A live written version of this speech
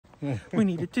We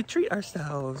needed to treat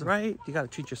ourselves, right? You gotta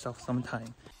treat yourself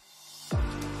sometime.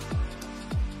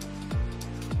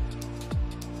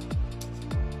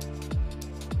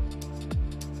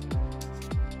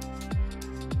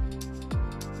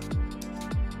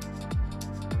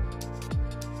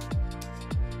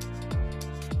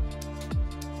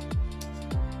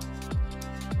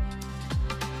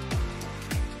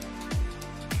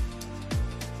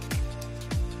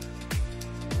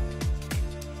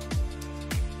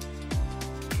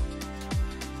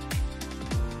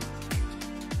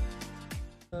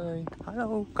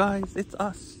 Hello guys, it's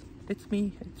us. It's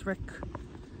me, it's Rick.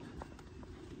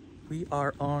 We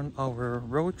are on our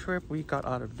road trip. We got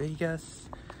out of Vegas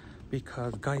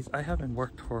because guys, I haven't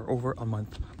worked for over a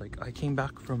month. Like I came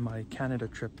back from my Canada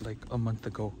trip like a month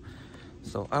ago.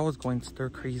 So I was going stir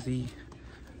crazy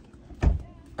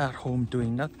at home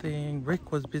doing nothing.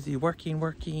 Rick was busy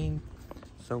working.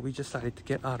 So we decided to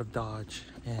get out of Dodge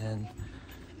and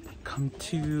come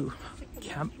to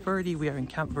Camp Verde. We are in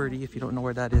Camp Verde. If you don't know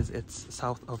where that is, it's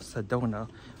south of Sedona.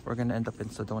 We're gonna end up in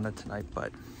Sedona tonight,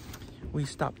 but we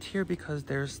stopped here because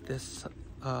there's this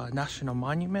national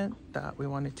monument that we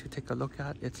wanted to take a look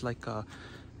at. It's like a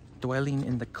dwelling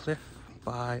in the cliff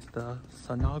by the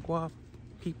Sanagua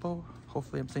people.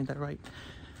 Hopefully I'm saying that right.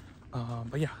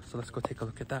 But yeah, so let's go take a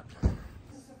look at that.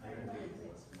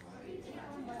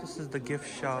 This is the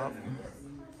gift shop.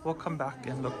 We'll come back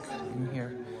and look in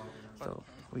here. So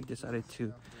we decided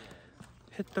to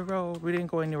hit the road. We didn't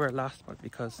go anywhere last month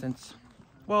because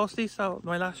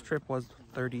my last trip was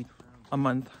a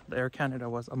month. The Air Canada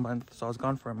was a month, so I was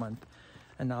gone for a month.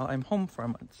 And now I'm home for a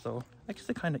month, so I guess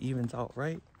it kind of evens out,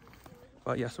 right?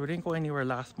 But yeah, so we didn't go anywhere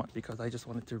last month because I just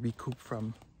wanted to recoup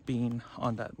from being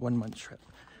on that 1 month trip.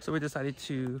 So we decided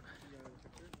to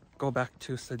go back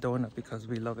to Sedona because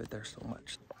we love it there so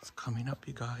much. It's coming up,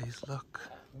 you guys, look.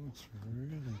 That's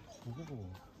really cool.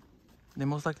 They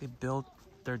most likely built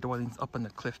their dwellings up on the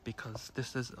cliff because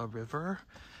this is a river,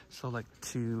 so like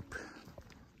to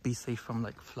be safe from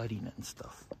like flooding and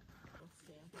stuff.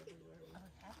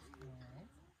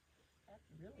 That's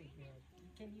really good.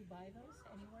 Can you buy those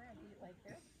anywhere like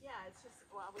this? Yeah, it's just,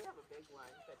 well, we have a big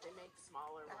one, but they make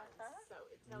smaller ones, so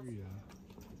it tells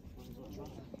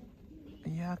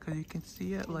Yeah, because you can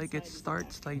see it, like it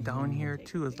starts like down here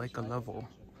too, is like a level.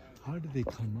 How did they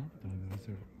come up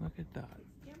then? Look at that.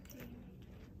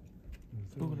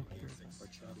 I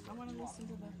want to listen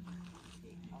to them.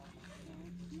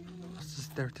 It's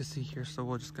just there to see here, so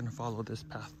we're just gonna follow this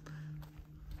path.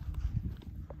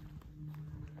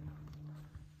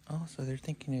 Oh, so they're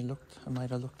thinking it might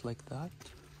have looked like that.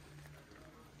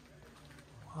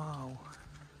 Wow.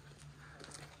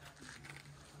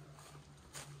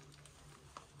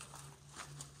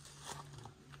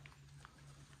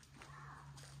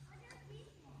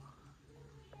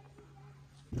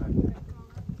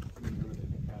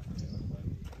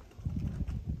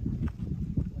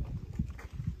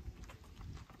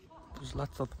 There's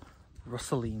lots of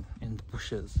rustling in the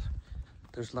bushes.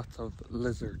 There's lots of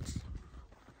lizards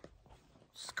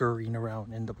scurrying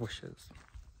around in the bushes.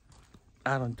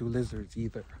 I don't do lizards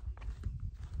either.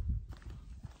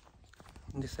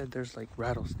 And they said there's like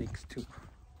rattlesnakes too.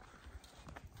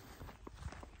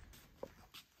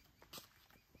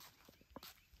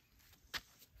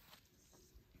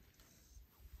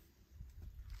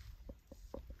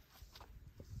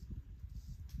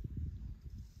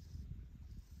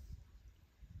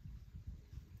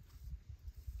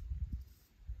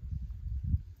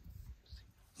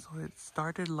 So it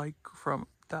started like from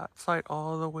that side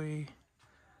all the way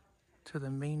to the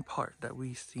main part that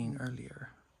we seen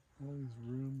earlier. All these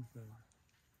rooms there.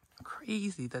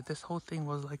 Crazy that this whole thing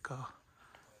was like a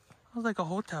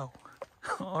hotel.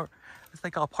 Or it's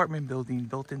like an apartment building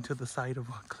built into the side of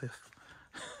a cliff.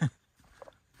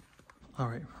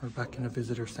 Alright, we're back in the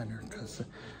visitor center because it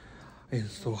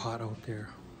is so hot out there.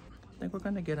 I think we're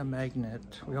gonna get a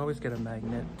magnet. We always get a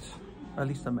magnet, at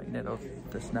least a magnet of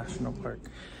this national park.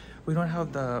 We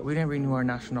didn't renew our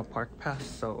national park pass,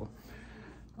 so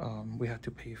we had to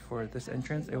pay for this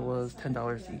entrance. It was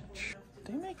 $10 each.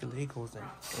 They make Legos and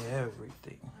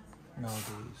everything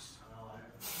nowadays.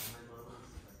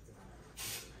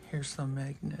 Here's some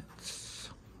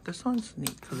magnets. This one's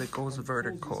neat because it goes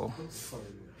vertical.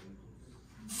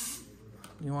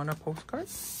 You want a postcard?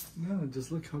 No,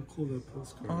 just look how cool that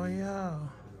postcard is. Oh yeah.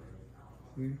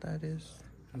 See? That is.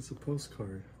 That's a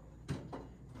postcard.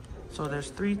 So there's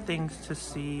 3 things to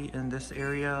see in this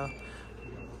area.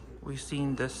 We've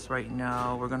seen this right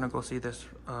now. We're gonna go see this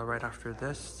right after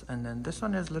this. And then this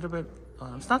one is a little bit,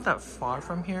 it's not that far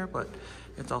from here, but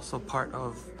it's also part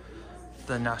of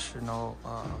the national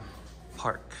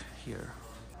park here.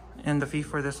 And the fee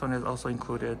for this one is also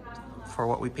included for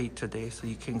what we paid today, so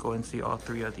you can go and see all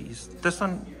three of these.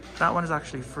 That one is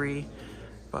actually free,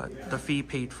 but the fee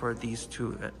paid for these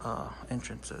two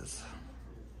entrances.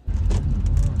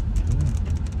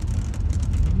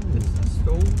 This is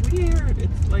so weird.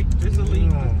 It's like drizzling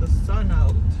with the sun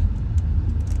out.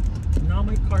 Now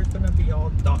my car's gonna be all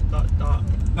dot dot dot.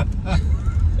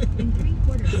 In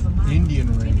 3/4 of a mile, Indian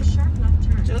rain. take a sharp left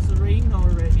turn. Just rain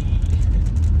already.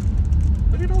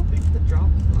 Look at how big the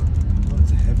drops are. Oh,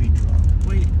 it's a heavy drop.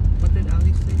 Wait, what did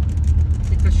Ali say?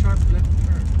 Take a sharp left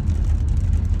turn.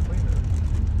 Wait a minute.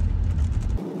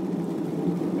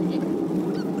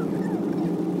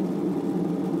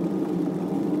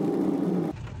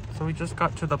 So we just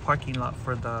got to the parking lot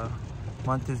for the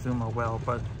Montezuma well,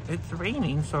 but it's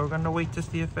raining, so we're gonna wait to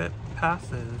see if it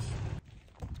passes.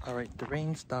 Alright, the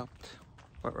rain stopped,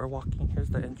 but we're walking. Here's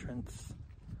the entrance.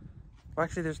 Well,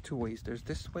 actually there's two ways. There's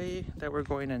this way that we're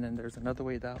going, and then there's another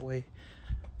way that way,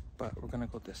 but we're gonna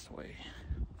go this way.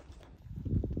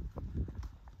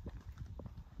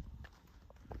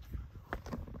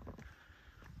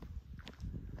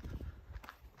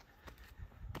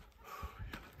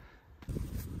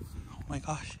 Oh my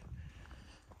gosh,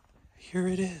 here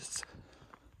it is.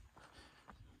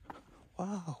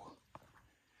 Wow.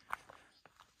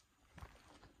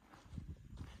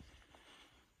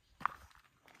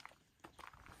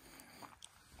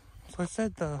 So I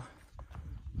said the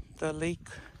lake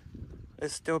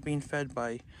is still being fed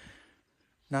by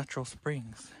natural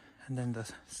springs, and then the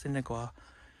Sinagua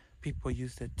people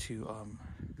used it to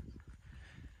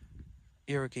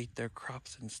irrigate their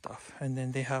crops and stuff. And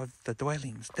then they have the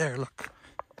dwellings there, look.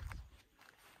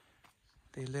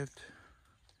 They lived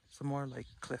some more like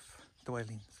cliff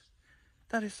dwellings.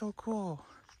 That is so cool.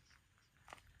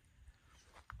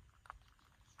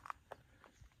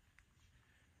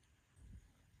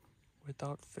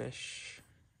 Without fish.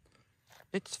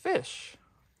 It's fish.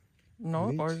 No,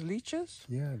 Leech? or leeches?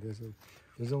 Yeah,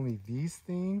 there's only these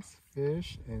things,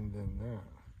 fish, and then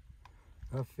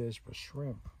that. Not fish, but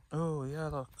shrimp. Oh yeah,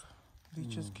 look.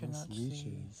 Leeches cannot that's see.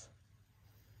 leeches.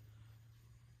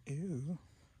 Ew.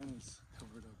 It's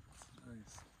covered up. It's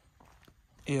nice.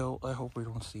 Ew, I hope we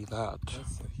don't see that.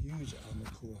 That's a huge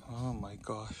almacool. Oh my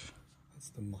gosh. That's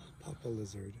the papa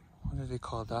lizard. What do they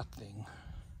call that thing?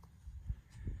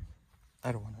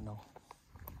 I don't want to know.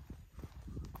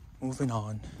 Moving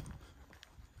on.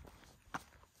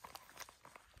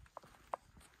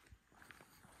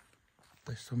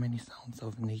 There's so many sounds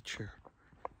of nature.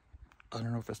 I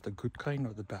don't know if it's the good kind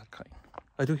or the bad kind.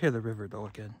 I do hear the river though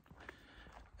again.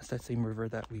 It's that same river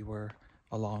that we were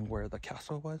along where the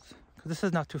castle was. Because this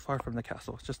is not too far from the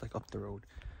castle. It's just like up the road.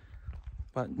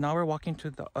 But now we're walking to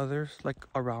the others, like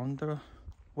around the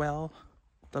well,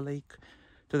 the lake,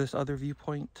 to this other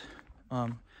viewpoint.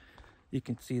 You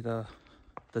can see the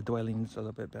dwellings a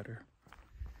little bit better.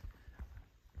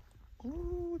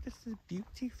 Oh, this is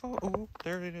beautiful. Oh,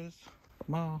 there it is.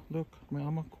 Ma, look, my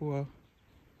amakua.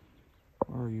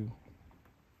 Where are you?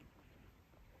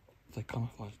 It's like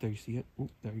camouflage. There, you see it? Oh,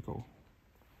 there you go.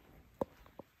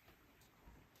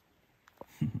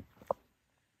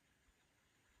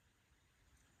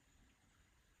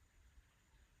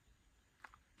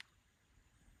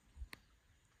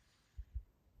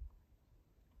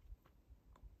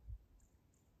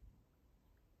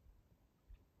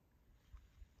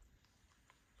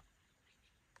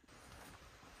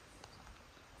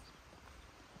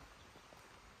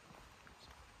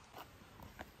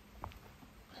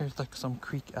 Here's like some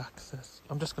creek access.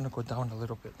 I'm just gonna go down a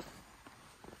little bit.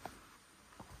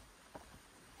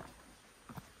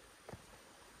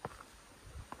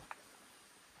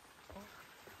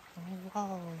 Oh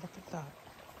wow, look at that.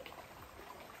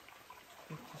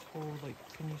 Like this whole,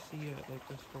 like, can you see it? Like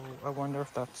this whole, I wonder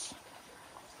if that's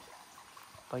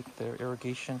like their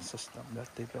irrigation system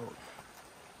that they built.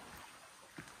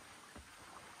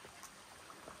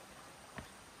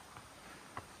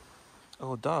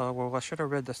 Oh duh, well I should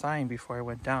have read the sign before I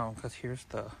went down, because here's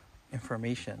the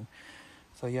information.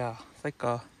 So yeah, it's like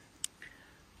a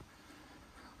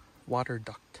water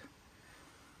duct.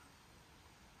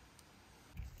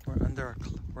 We're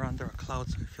under a cloud,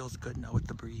 so it feels good now with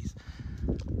the breeze.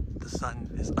 The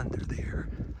sun is under there.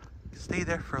 Stay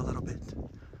there for a little bit.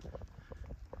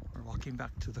 We're walking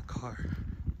back to the car.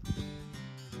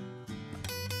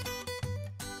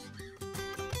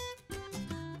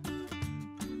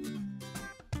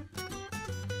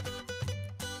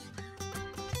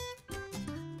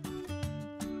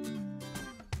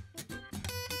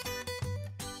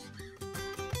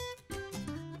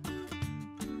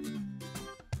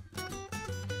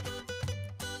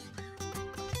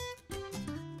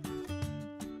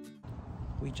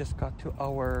 We just got to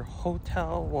our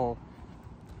hotel, well,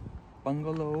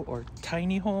 bungalow or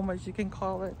tiny home as you can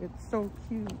call it. It's so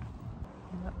cute.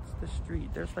 And that's the street.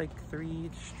 There's like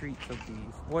 3 streets of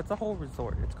these. Well, it's a whole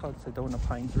resort. It's called Sedona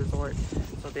Pines Resort.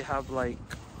 So they have like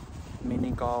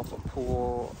mini golf, a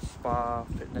pool, spa,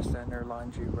 fitness center,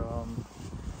 laundry room,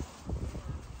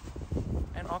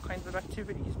 and all kinds of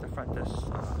activities. The front desk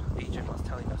agent was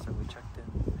telling us when we checked in.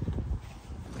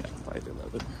 Yeah,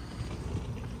 511.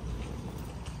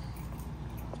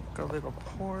 Got a little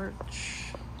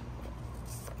porch.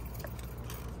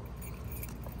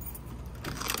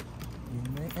 You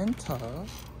may enter.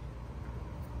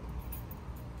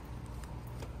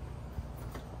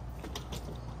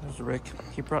 There's Rick.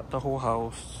 He brought the whole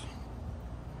house.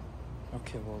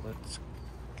 Okay, well, let's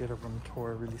get a room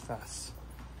tour really fast.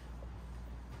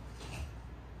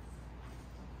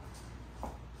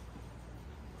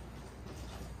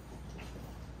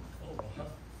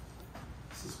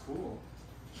 This is cool.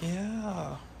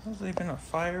 Yeah, there's even a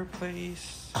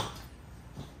fireplace,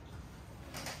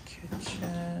 kitchen,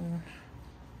 and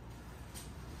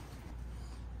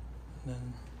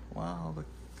then wow, look,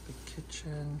 the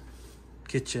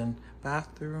kitchen,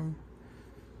 bathroom,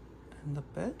 and the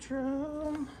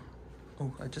bedroom.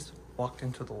 Oh, I just walked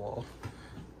into the wall.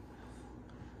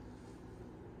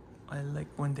 I like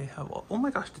when they have, oh my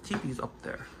gosh, the TV's up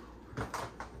there.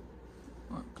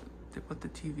 Look, they put the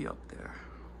TV up there.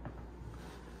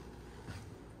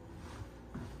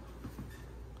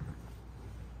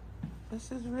 This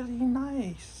is really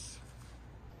nice.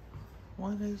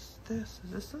 What is this?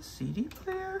 Is this a CD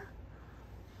player?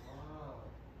 Wow.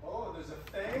 Oh, there's a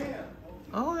fan.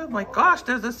 Oh my gosh,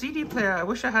 there's a CD player. I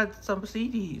wish I had some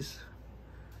CDs.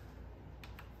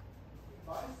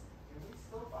 Can we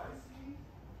still buy CDs?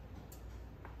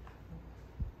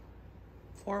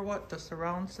 For what? The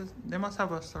surround system? They must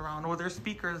have a surround. Oh, there's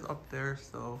speakers up there,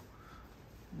 so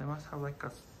they must have like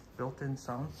a built-in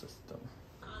sound system.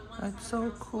 That's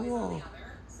so cool.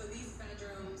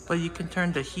 But you can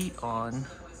turn the heat on.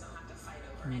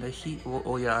 And the heat will,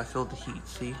 oh yeah, I feel the heat,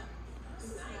 see?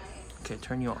 Okay,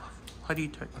 turn you off. How do you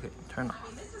turn, okay, turn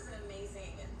off.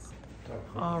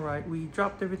 Alright, we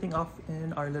dropped everything off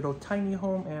in our little tiny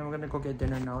home and we're gonna go get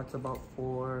dinner now. It's about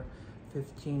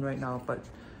 4:15 right now, but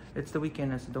it's the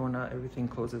weekend in Sedona. Everything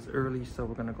closes early, so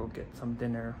we're gonna go get some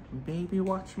dinner. Maybe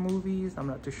watch movies. I'm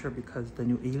not too sure because the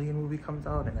new Alien movie comes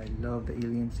out and I love the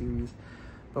Alien series,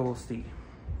 but we'll see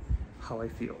how I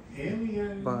feel.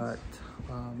 Aliens. But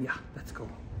yeah, let's go.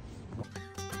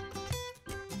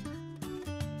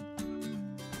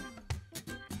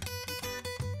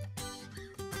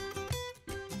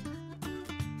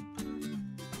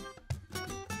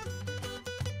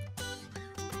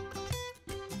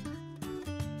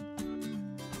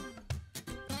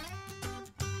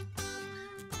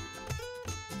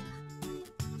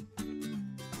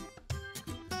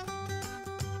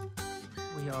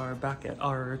 We are back at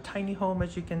our tiny home.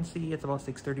 As you can see, it's about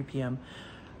 6:30 p.m.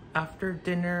 After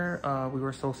dinner, we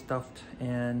were so stuffed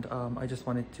and I just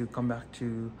wanted to come back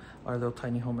to our little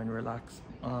tiny home and relax.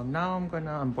 Now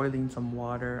I'm boiling some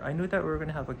water. I knew that we were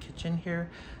gonna have a kitchen here,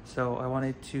 so I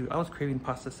was craving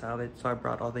pasta salad, so I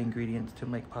brought all the ingredients to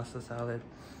make pasta salad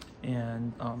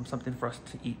and something for us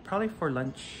to eat, probably for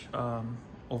lunch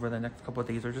over the next couple of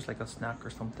days, or just like a snack or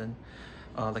something,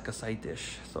 like a side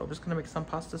dish. So I'm just gonna make some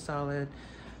pasta salad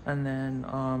and then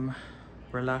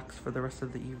relax for the rest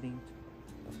of the evening.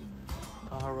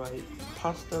 All right,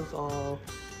 pasta's all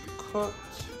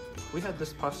cooked. We had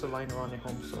this pasta lying around at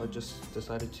home, so I just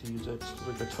decided to use it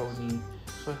with the rigatoni.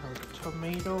 So I have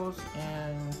tomatoes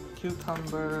and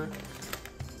cucumber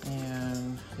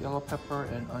and yellow pepper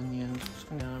and onions.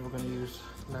 And we're gonna use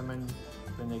lemon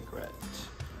vinaigrette.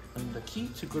 And the key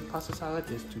to good pasta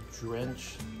salad is to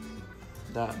drench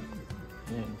that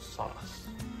in sauce.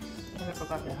 And I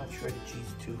forgot to have shredded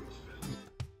cheese too.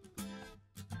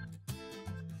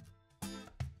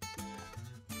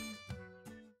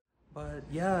 But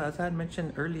yeah, as I had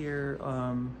mentioned earlier,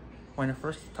 when I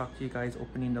first talked to you guys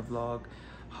opening the vlog,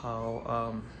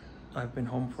 how I've been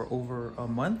home for over a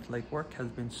month. Like, work has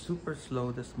been super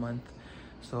slow this month.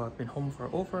 So I've been home for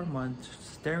over a month,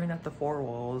 staring at the 4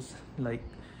 walls, like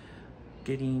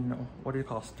getting, what do you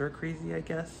call, stir crazy, I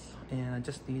guess. And I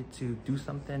just needed to do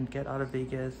something, get out of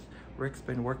Vegas. Rick's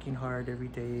been working hard every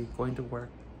day, going to work,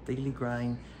 daily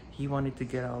grind. He wanted to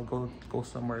get out, go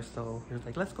somewhere, so he was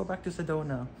like, let's go back to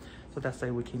Sedona. So that's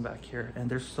why we came back here. And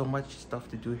there's so much stuff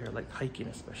to do here, like hiking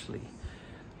especially.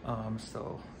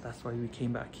 So that's why we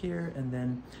came back here. And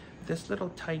then this little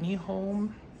tiny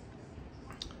home,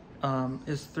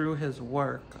 is through his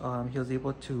work. He was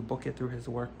able to book it through his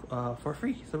work for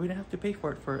free, so we didn't have to pay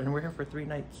for it and we're here for 3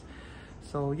 nights.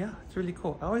 So yeah, it's really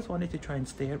cool. I always wanted to try and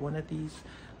stay at one of these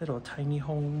little tiny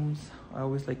homes. I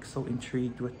always like so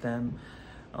intrigued with them.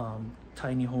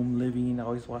 Tiny home living, I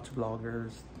always watch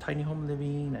vloggers. Tiny home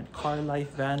living and car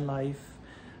life, van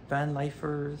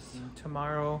lifers.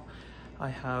 Tomorrow I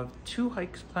have 2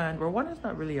 hikes planned, or one is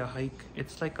not really a hike.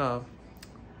 It's like a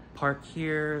park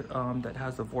here that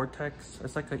has a vortex.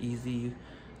 It's like a easy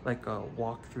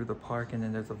walk through the park, and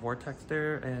then there's a vortex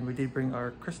there, and we did bring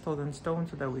our crystals and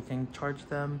stones so that we can charge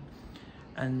them.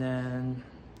 And then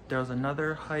there's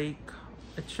another hike.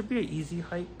 It should be an easy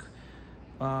hike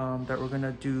that we're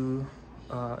gonna do.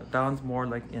 That one's more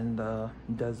like in the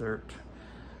desert.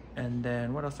 And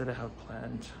then what else did I have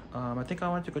planned? I think I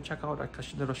wanted to go check out like a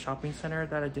little shopping center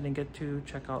that I didn't get to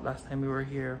check out last time we were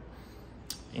here.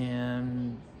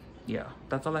 And yeah,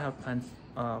 that's all I have planned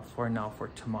for now for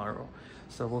tomorrow.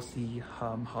 So we'll see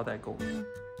how that goes.